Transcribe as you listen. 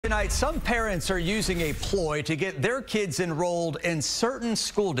Tonight, some parents are using a ploy to get their kids enrolled in certain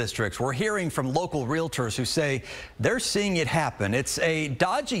school districts. We're hearing from local realtors who say they're seeing it happen. It's a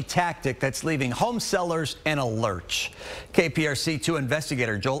dodgy tactic that's leaving home sellers in a lurch. KPRC2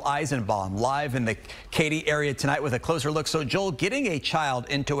 investigator Joel Eisenbaum live in the Katy area tonight with a closer look. So, Joel, getting a child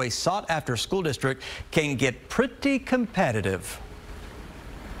into a sought-after school district can get pretty competitive.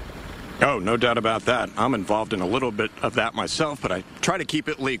 Oh, no doubt about that. I'm involved in a little bit of that myself, but I try to keep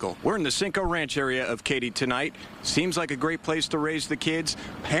it legal. We're in the Cinco Ranch area of Katy tonight. Seems like a great place to raise the kids.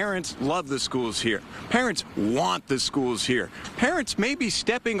 Parents love the schools here. Parents want the schools here. Parents may be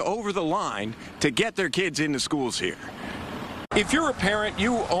stepping over the line to get their kids into schools here. If you're a parent,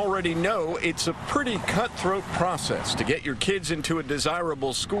 you already know it's a pretty cutthroat process to get your kids into a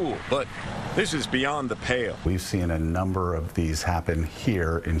desirable school, but this is beyond the pale. We've seen a number of these happen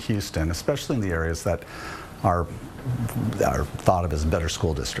here in Houston, especially in the areas that are thought of as better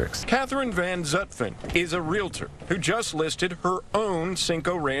school districts. Catherine Van Zutphen is a realtor who just listed her own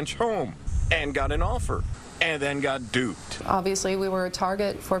Cinco Ranch home and got an offer and then got duped. Obviously, we were a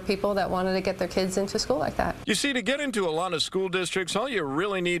target for people that wanted to get their kids into school like that. You see, to get into a lot of school districts, all you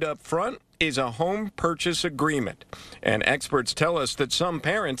really need up front is a home purchase agreement. And experts tell us that some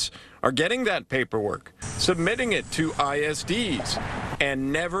parents are getting that paperwork, submitting it to ISDs,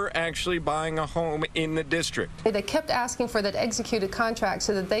 and never actually buying a home in the district. They kept asking for that executed contract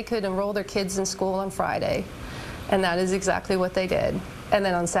so that they could enroll their kids in school on Friday. And that is exactly what they did. And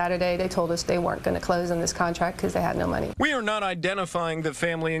then on Saturday, they told us they weren't going to close on this contract because they had no money. We are not identifying the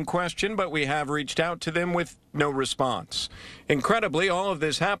family in question, but we have reached out to them with no response. Incredibly, all of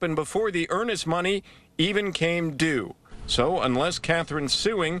this happened before the earnest money even came due. So unless Catherine's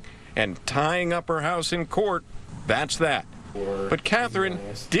suing and tying up her house in court, that's that. But Catherine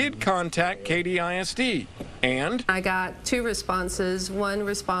did contact Katy ISD, and I got two responses. One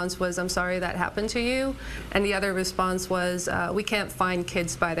response was, "I'm sorry that happened to you," and the other response was, "We can't find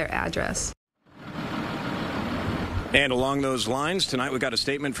kids by their address." And along those lines, tonight we got a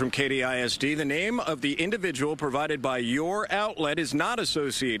statement from Katy ISD. The name of the individual provided by your outlet is not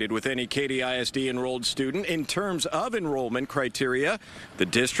associated with any Katy ISD enrolled student. In terms of enrollment criteria, the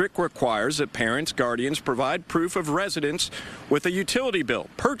district requires that parents, guardians provide proof of residence with a utility bill,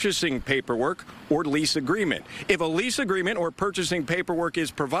 purchasing paperwork, or lease agreement. If a lease agreement or purchasing paperwork is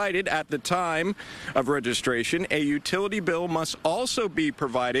provided at the time of registration, a utility bill must also be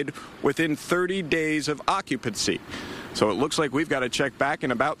provided within 30 days of occupancy. So it looks like we've got to check back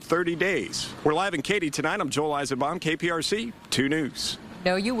in about 30 days. We're live in Katy tonight. I'm Joel Eisenbaum, KPRC 2 News.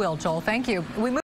 No, you will, Joel. Thank you.